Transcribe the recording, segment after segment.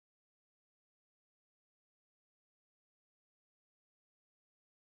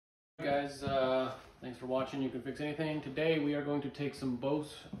Hey guys, thanks for watching You Can Fix Anything. Today we are going to take some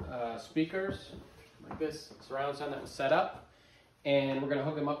Bose speakers like this surround sound that was set up, and we're going to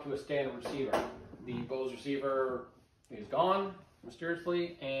hook them up to a standard receiver. The Bose receiver is gone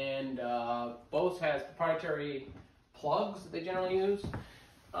mysteriously, and Bose has proprietary plugs that they generally use.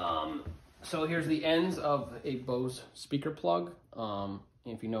 So here's the ends of a Bose speaker plug.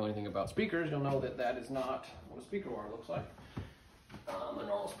 If you know anything about speakers, you'll know that that is not what a speaker wire looks like. A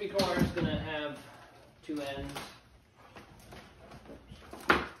normal speaker wire is going to have two ends.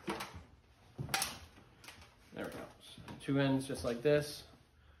 There we go. So two ends just like this,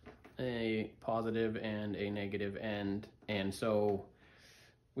 a positive and a negative end. And so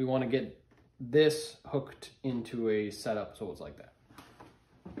we want to get this hooked into a setup so it's like that.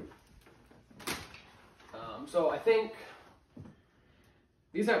 So I think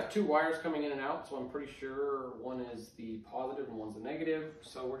these have two wires coming in and out, so I'm pretty sure one is the positive and one's the negative.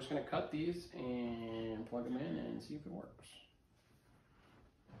 So we're just going to cut these and plug them in and see if it works.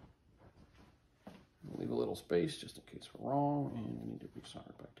 Leave a little space just in case we're wrong, and we need to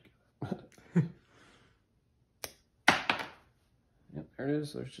resolder back together. Yep, there it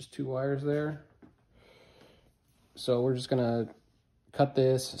is. There's just two wires there. So we're just going to cut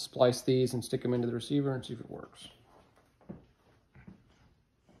this, splice these, and stick them into the receiver and see if it works.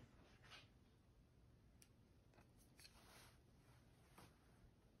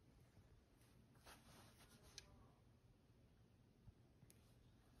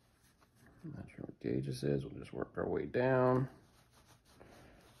 I'm not sure what gauge this is. We'll just work our way down.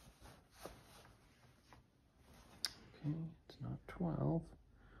 Okay, it's not 12.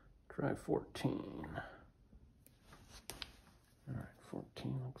 Try 14. All right,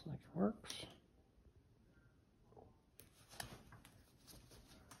 14 looks like it works.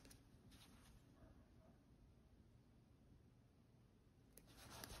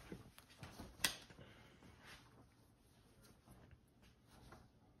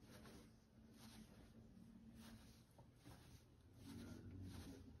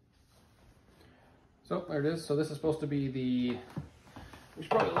 So there it is. So this is supposed to be the, we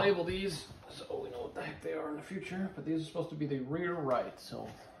should probably label these so we know what the heck they are in the future, but these are supposed to be the rear right. So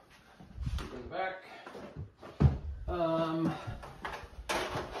bring it back. So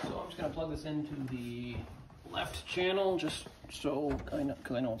I'm just gonna plug this into the left channel just so I know,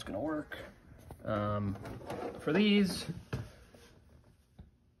 because I know it's gonna work. For these,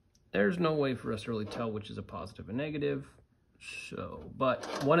 there's no way for us to really tell which is a positive and negative. So, but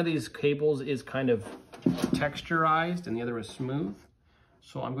one of these cables is kind of texturized and the other is smooth.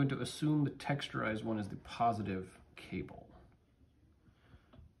 So I'm going to assume the texturized one is the positive cable.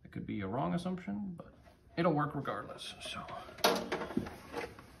 It could be a wrong assumption, but it'll work regardless. So.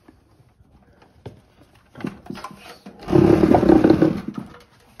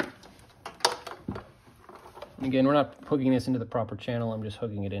 And again, we're not hooking this into the proper channel. I'm just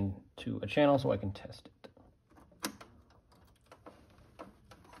hooking it into a channel so I can test it.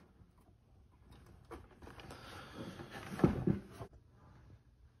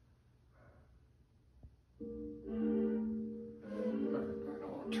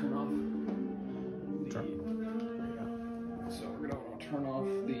 Turn off the, so we're going to turn off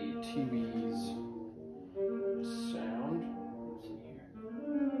the TV's sound. Let's see here.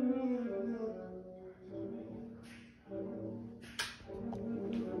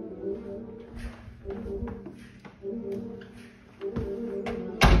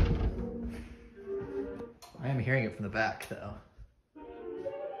 I am hearing it from the back though.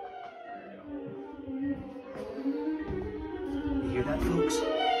 You hear that, folks?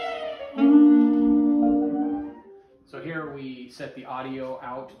 So here we set the audio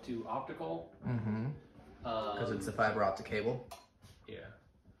out to optical. Mm-hmm. Because it's a fiber optic cable. Yeah.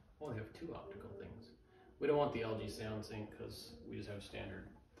 Well, we have two optical things. We don't want the LG sound sync because we just have a standard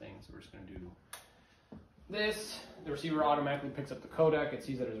thing. So we're just going to do this. The receiver automatically picks up the codec. It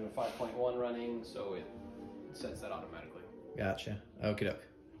sees that there's a 5.1 running, so it sets that automatically. Gotcha. Okie doke.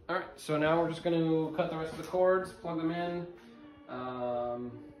 All right, so now we're just going to cut the rest of the cords, plug them in.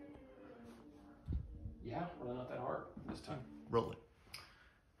 Yeah, really not that hard this time. Roll it.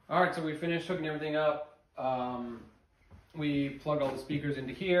 All right, so we finished hooking everything up. We plugged all the speakers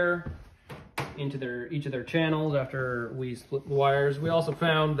into here, into each of their channels after we split the wires. We also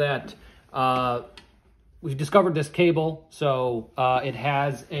found that we discovered this cable. So it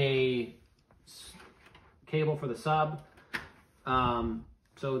has a cable for the sub.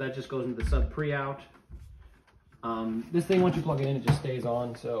 So that just goes into the sub pre-out. This thing, once you plug it in, it just stays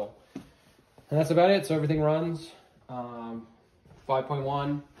on. So, and that's about it. So everything runs.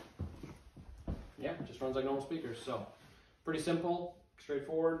 5.1. Yeah, it just runs like normal speakers. So pretty simple.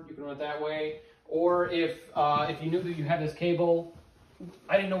 straightforward. You can run it that way. Or if you knew that you had this cable,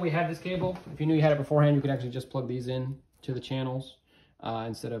 I didn't know we had this cable. If you knew you had it beforehand, you could actually just plug these in to the channels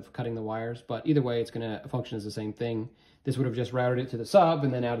instead of cutting the wires. But either way, it's going to function as the same thing. This would have just routed it to the sub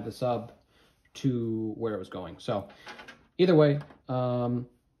and then out of the sub to where it was going. So either way,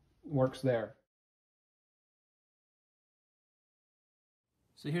 works there.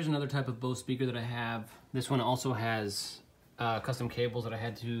 So here's another type of Bose speaker that I have. This one also has custom cables that I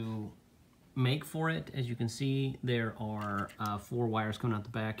had to make for it. As you can see, there are 4 wires coming out the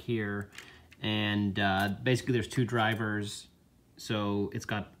back here, and basically there's 2 drivers. So it's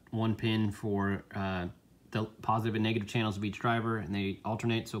got 1 pin for the positive and negative channels of each driver, and they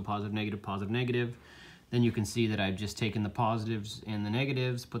alternate, so positive, negative, positive, negative. Then you can see that I've just taken the positives and the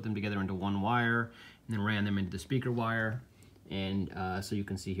negatives, put them together into 1 wire, and then ran them into the speaker wire. And so you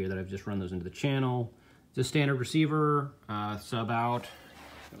can see here that I've just run those into the channel. It's a standard receiver, sub out,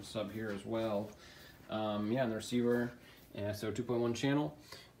 got a sub here as well. Yeah, and the receiver, so 2.1 channel,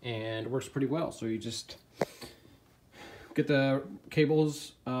 and it works pretty well. So you just get the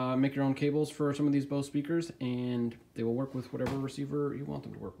cables, make your own cables for some of these Bose speakers, and they will work with whatever receiver you want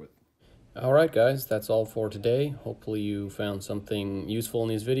them to work with. All right, guys, that's all for today. Hopefully you found something useful in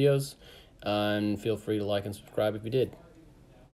these videos, and feel free to like and subscribe if you did.